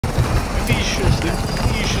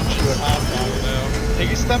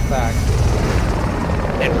Take a step back.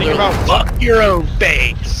 And we fuck your own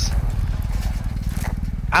face.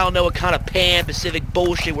 I don't know what kind of Pan-Pacific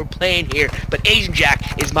bullshit we're playing here, but Asian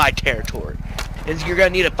Jack is my territory. And you're gonna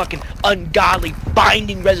need a fucking ungodly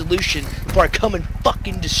binding resolution before I come and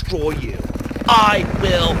fucking destroy you. I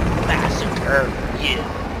will massacre you.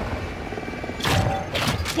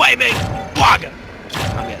 Flaming Bwaga!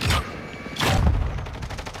 I'm getting it.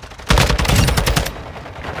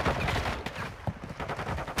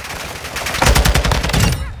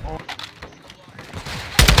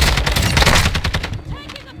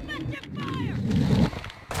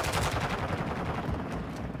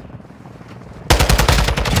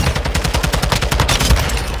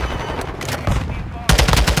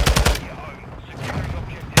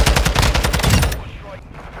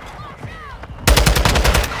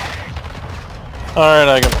 Alright,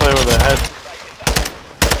 I can play with a head.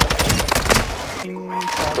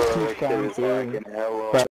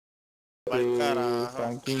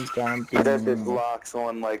 That bitch locks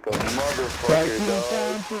on like a motherfucker,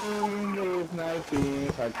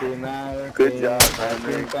 dog. Good job,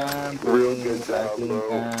 Henry. Real good job,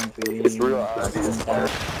 bro. It's real obvious, man.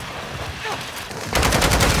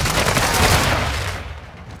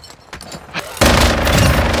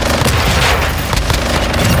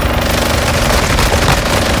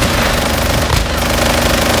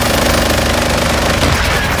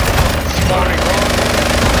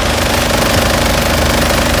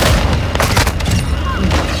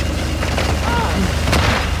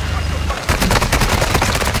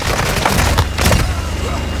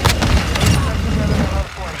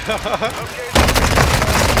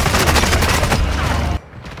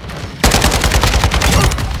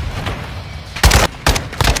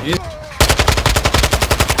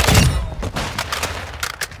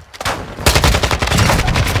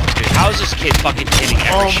 Dude, how is this kid fucking hitting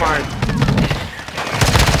every shot?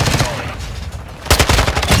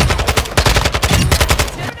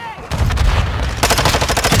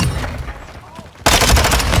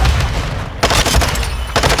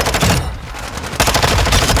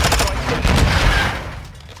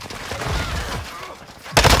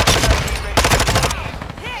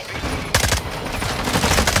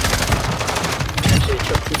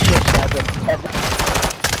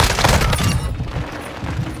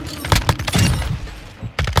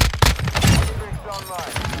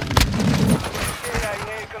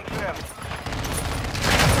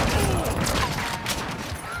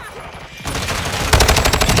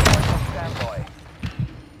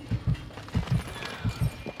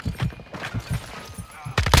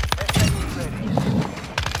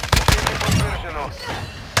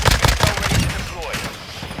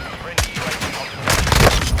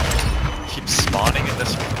 Keep spawning in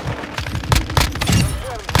this one.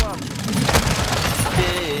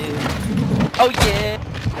 Oh yeah!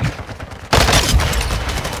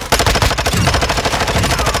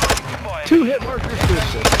 Two hit markers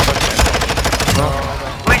distance.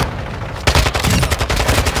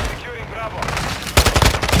 Securing Bravo.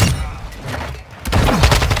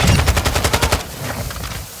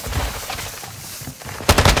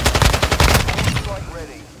 Strike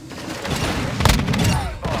ready.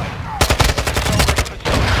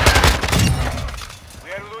 We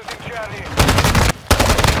are losing Charlie.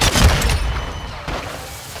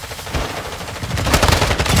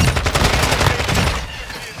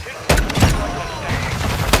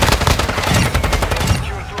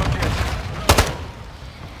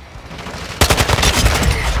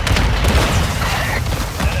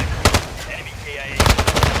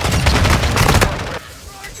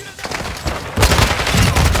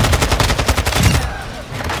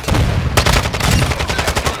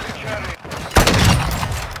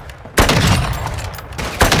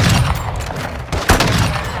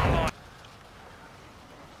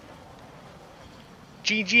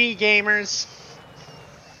 GG gamers.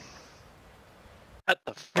 What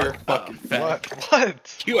the fuck? You're fucking fat.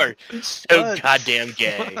 What? You are so goddamn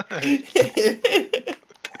gay.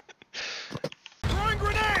 Throwing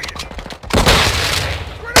grenade!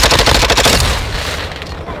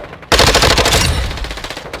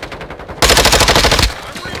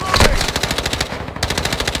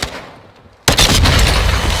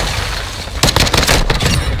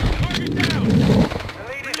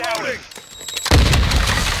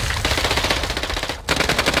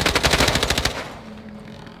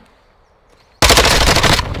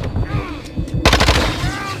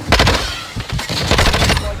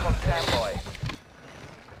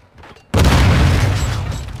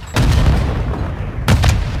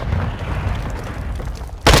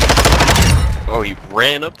 Oh, he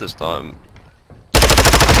ran up this time.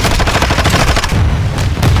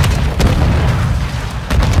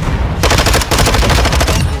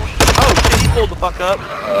 pulled the fuck up.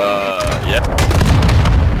 Yeah.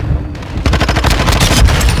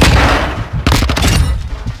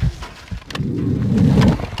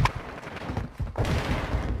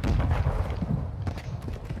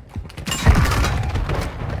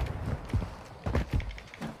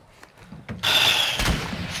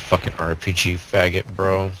 Fucking RPG faggot,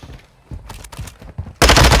 bro.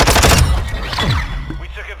 We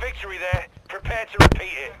took a victory there. Prepare to repeat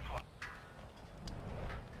it.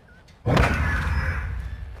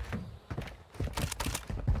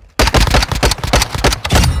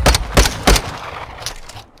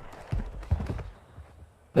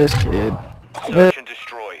 This kid. Search and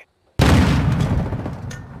destroy.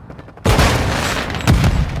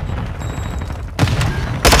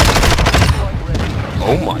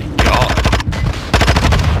 Oh my god.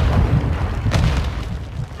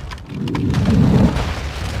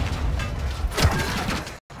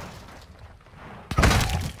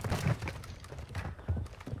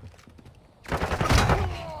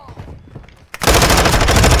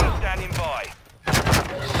 Standing by.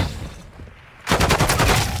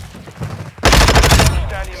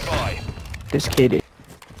 Standing by. This kid.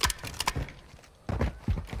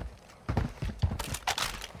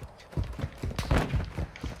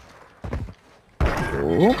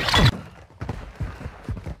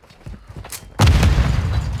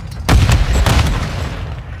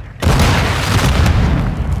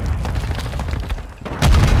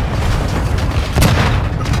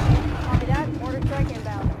 Copy that. Order strike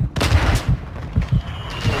inbound.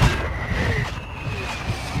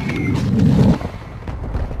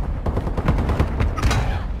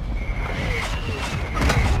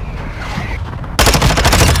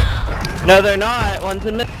 No, they're not. One's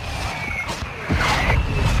in the.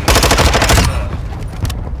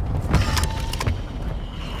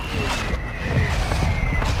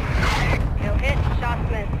 No hit.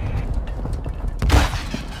 Shots missed.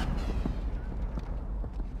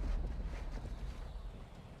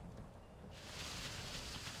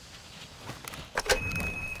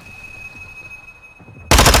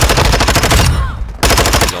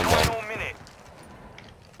 Final minute.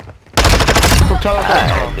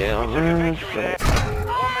 Damn. Victory there. 1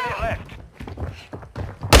 minute left.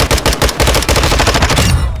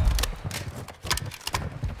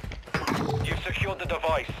 You've secured the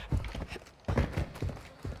device.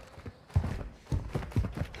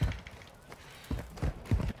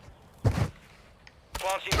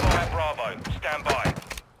 Planting bomb at Bravo. Stand by.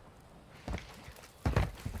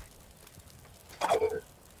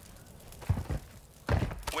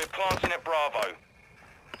 We're planting at Bravo.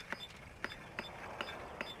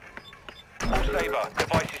 All Saber,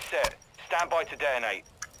 device is set. Stand by to detonate.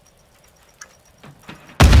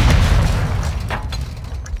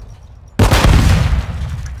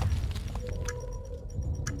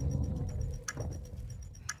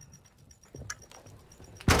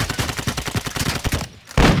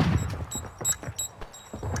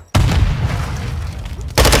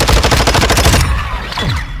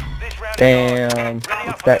 This round is Damn, ours. Ready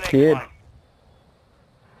up for that the next kid. one.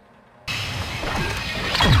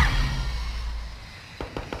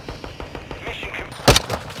 Mission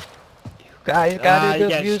complete. Guys, gotta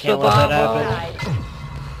just use the lava.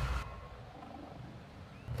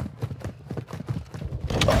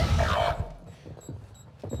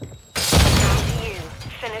 You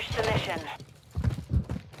finish the mission.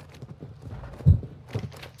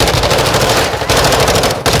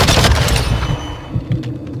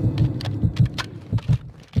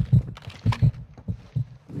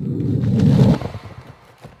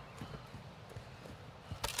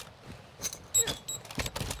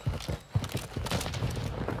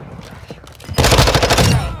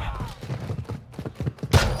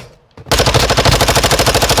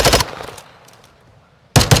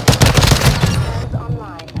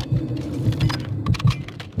 Online.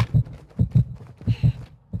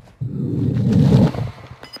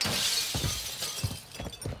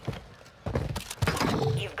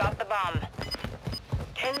 You've got the bomb.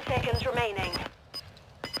 10 seconds remaining.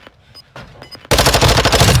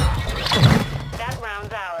 That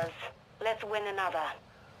round's ours. Let's win another.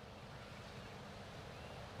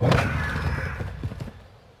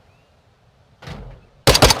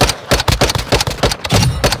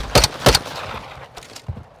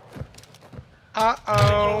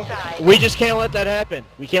 Uh-oh. Inside. We just can't let that happen.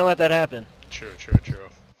 We can't let that happen. True, true, true.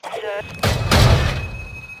 Search.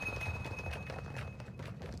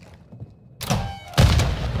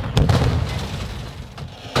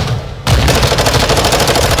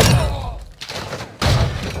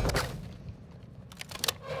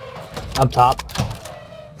 I'm top.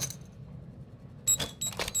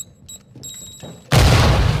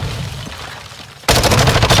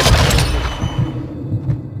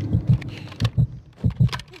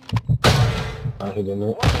 he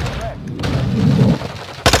didn't.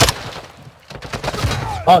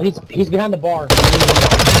 Oh, he's behind the bar.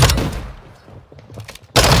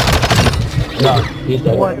 No, he's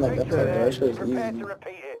dead. What? Like, that shit was Prepare easy. to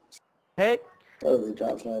repeat it. Hey, Oh, they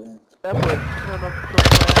dropped right in. that would turn up so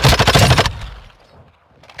fast.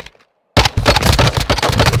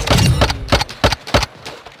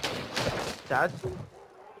 That's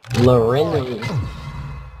Lorenzi.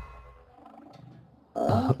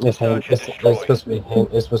 It's supposed to be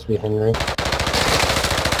it's supposed to be Henry.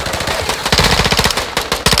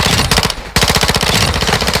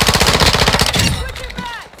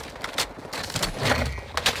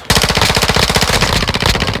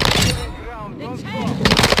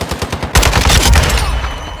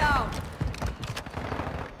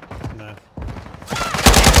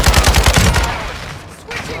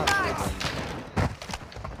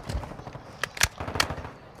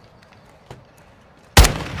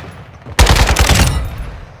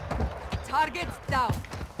 Targets down.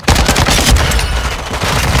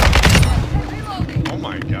 Oh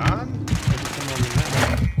my god.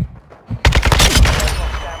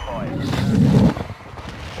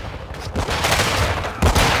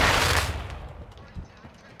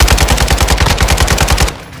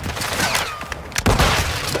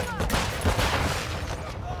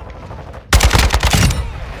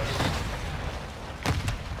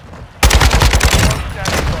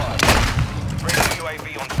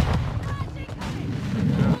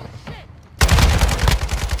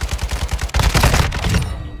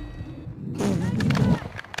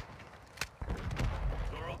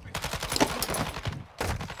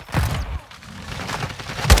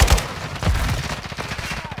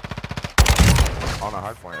 On a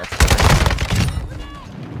hard point, that's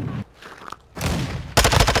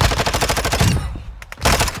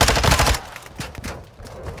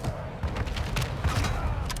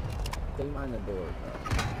Don't mind the door,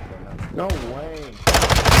 bro. No way.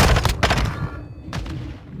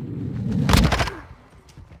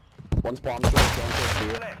 One spawn kill,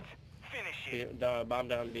 Left. Finish it. bomb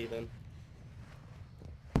down B then.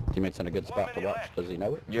 Teammate's in a good spot to watch. Does he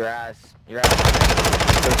know it? Your ass.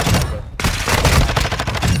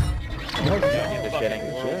 Just kidding.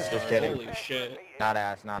 Just kidding. Holy shit. Not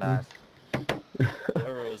ass, not ass.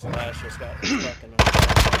 Whoever's last just got fucking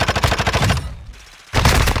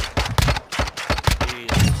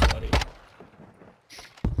Jesus, buddy.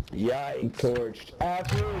 Yikes. Torched.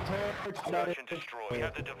 Absolutely torched. Search and destroy. You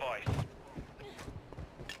have the device.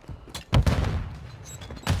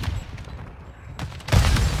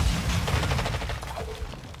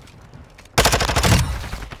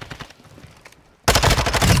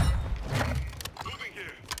 Moving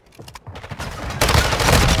here.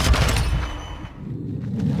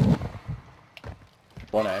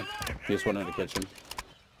 One A. Just one in the kitchen.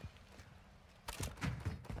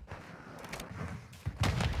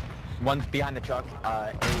 One's behind the truck.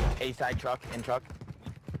 A side truck, in truck.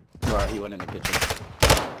 Alright, he went in the kitchen.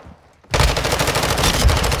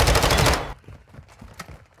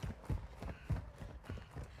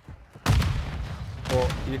 Well,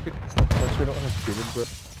 you could, since we don't have human bread,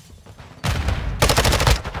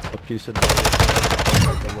 a piece of like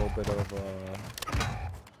a little bit of,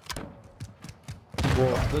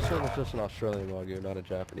 well, this one is just an Australian Wagyu, not a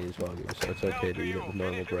Japanese Wagyu, so it's okay to eat it with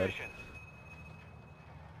normal bread.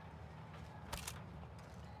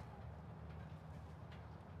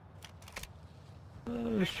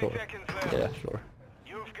 Sure. Yeah, sure.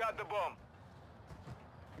 You've got the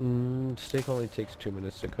bomb. Steak only takes 2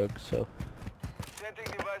 minutes to cook, so. Setting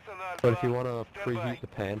device on alpha. But if you want to Stand by. preheat the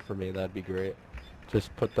pan for me, that'd be great.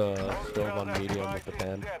 Just put the stove on medium with the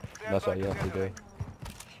pan. That's all you have to do.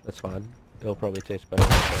 That's fine. It'll probably taste better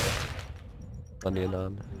with the onion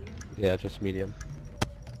on. Yeah, just medium.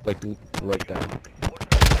 Like, right down.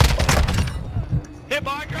 Hit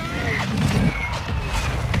marker!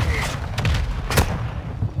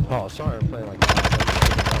 Oh, sorry, I'm playing like that.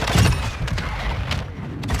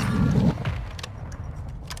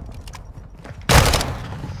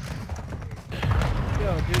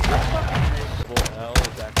 Yo, dude, this fucking L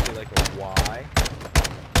is actually like a Y.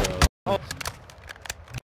 So. Oh.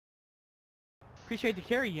 Appreciate the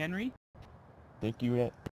carry, Henry. Thank you,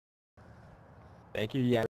 Yen. Thank you,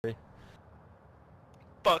 Yen.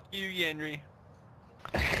 Fuck you, Henry.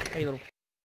 Hey, little